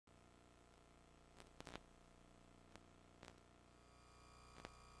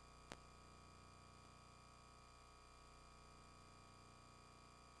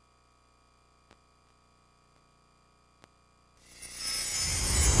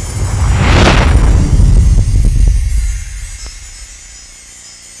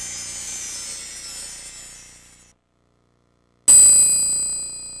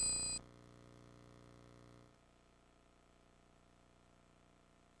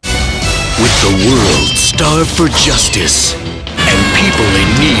The world starved for justice, and people in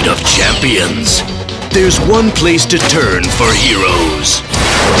need of champions. There's one place to turn for heroes.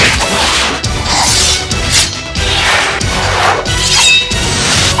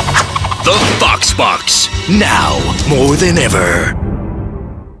 The Fox Box, now more than ever.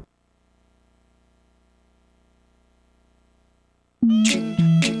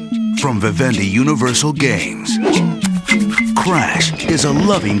 From Vivendi Universal Games, Crash is a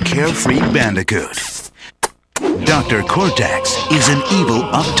loving, carefree bandicoot. Dr. Cortex is an evil,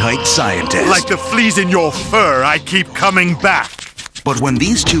 uptight scientist. Like the fleas in your fur, I keep coming back. But when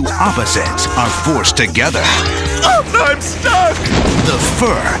these two opposites are forced together, I'm stuck! the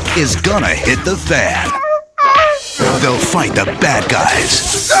fur is gonna hit the fan. They'll fight the bad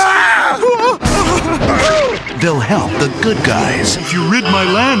guys. They'll help the good guys. If you rid my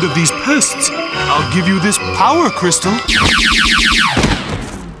land of these pests, I'll give you this power crystal.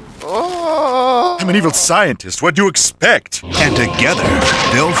 I'm an evil scientist. What do you expect? And together,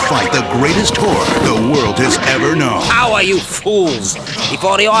 they'll fight the greatest horror the world has ever known. How are you fools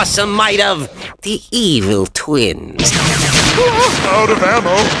before the awesome might of the evil twins? Out of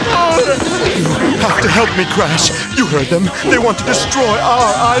ammo. You have to help me, Crash. You heard them. They want to destroy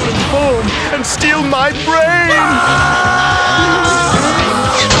our island home and steal my brain.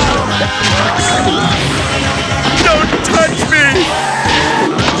 Don't touch me!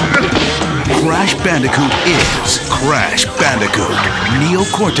 Crash Bandicoot is Crash Bandicoot.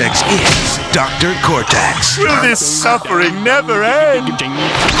 Neocortex is Dr. Cortex. Will this suffering never end?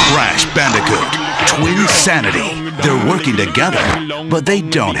 Crash Bandicoot. Twin Sanity. They're working together, but they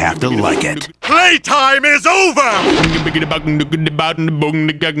don't have to like it. Playtime is over!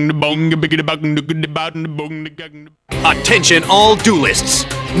 Attention all duelists!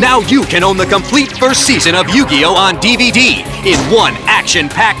 Now you can own the complete first season of Yu-Gi-Oh! On DVD in one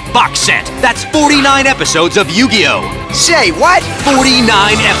action-packed box set. That's 49 episodes of Yu-Gi-Oh! Say what? 49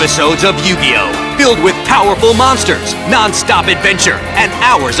 episodes of Yu-Gi-Oh! Filled with powerful monsters, non-stop adventure, and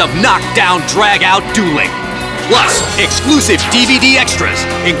hours of knockdown, drag-out dueling. Plus, exclusive DVD extras,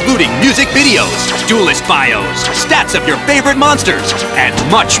 including music videos, duelist bios, stats of your favorite monsters, and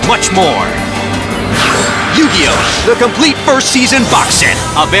much, much more. Yu-Gi-Oh! The complete first season box set,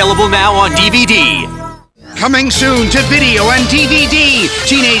 available now on DVD. Coming soon to video and DVD,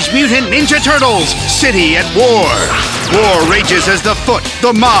 Teenage Mutant Ninja Turtles, City at War. War rages as the Foot,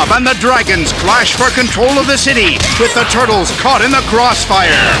 the Mob, and the Dragons clash for control of the city, with the Turtles caught in the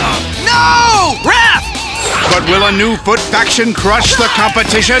crossfire. No! Raph! But will a new Foot faction crush the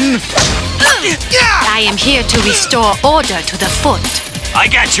competition? I am here to restore order to the Foot. I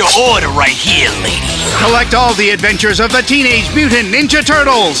got your order right here, lady. Collect all the adventures of the Teenage Mutant Ninja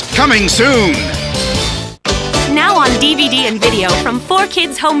Turtles, coming soon. Now on DVD and video from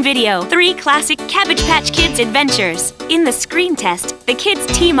 4Kids Home Video, 3 classic Cabbage Patch Kids adventures. In the screen test, the kids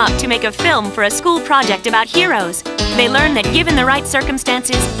team up to make a film for a school project about heroes. They learn that given the right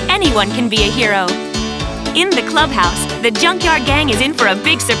circumstances, anyone can be a hero. In the clubhouse, the Junkyard Gang is in for a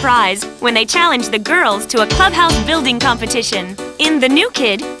big surprise when they challenge the girls to a clubhouse building competition. In The New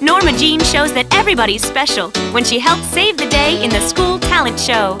Kid, Norma Jean shows that everybody's special when she helps save the day in the school talent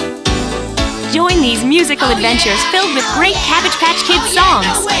show. Join these musical adventures filled with great Cabbage Patch Kids songs.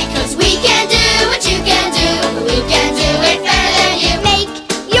 No way, 'cause we can do what you can do. We can do it better than you.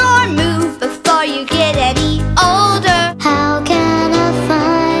 Make your move before you get any older. How can I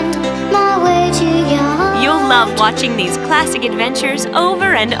find my way to your... You'll love watching these classic adventures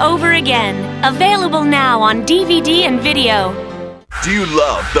over and over again. Available now on DVD and video. Do you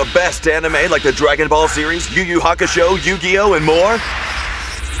love the best anime like the Dragon Ball series, Yu Yu Hakusho, Yu-Gi-Oh, and more?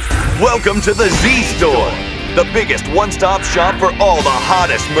 Welcome to the Z Store, the biggest one-stop shop for all the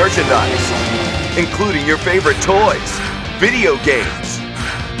hottest merchandise, including your favorite toys, video games,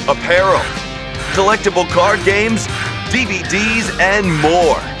 apparel, collectible card games, DVDs, and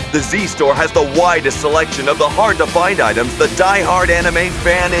more. The Z Store has the widest selection of the hard-to-find items the die-hard anime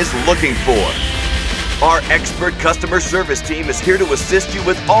fan is looking for. Our expert customer service team is here to assist you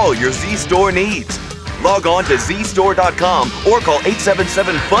with all your Z Store needs. Log on to zstore.com or call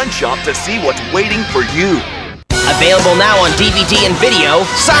 877-FUN-SHOP to see what's waiting for you. Available now on DVD and video,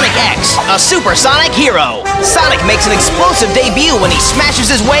 Sonic X, a supersonic hero. Sonic makes an explosive debut when he smashes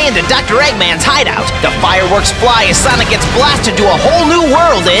his way into Dr. Eggman's hideout. The fireworks fly as Sonic gets blasted to a whole new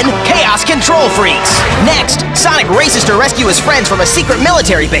world in Chaos Control Freaks. Next, Sonic races to rescue his friends from a secret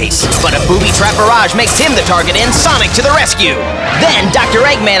military base, but a booby-trap barrage makes him the target in Sonic to the Rescue. Then, Dr.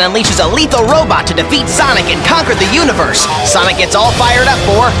 Eggman unleashes a lethal robot to defeat Sonic and conquer the universe. Sonic gets all fired up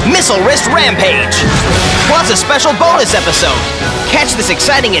for Missile Wrist Rampage, plus a special bonus episode. Catch this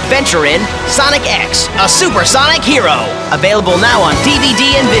exciting adventure in Sonic X, a supersonic hero. Available now on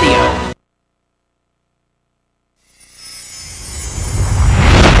DVD and video.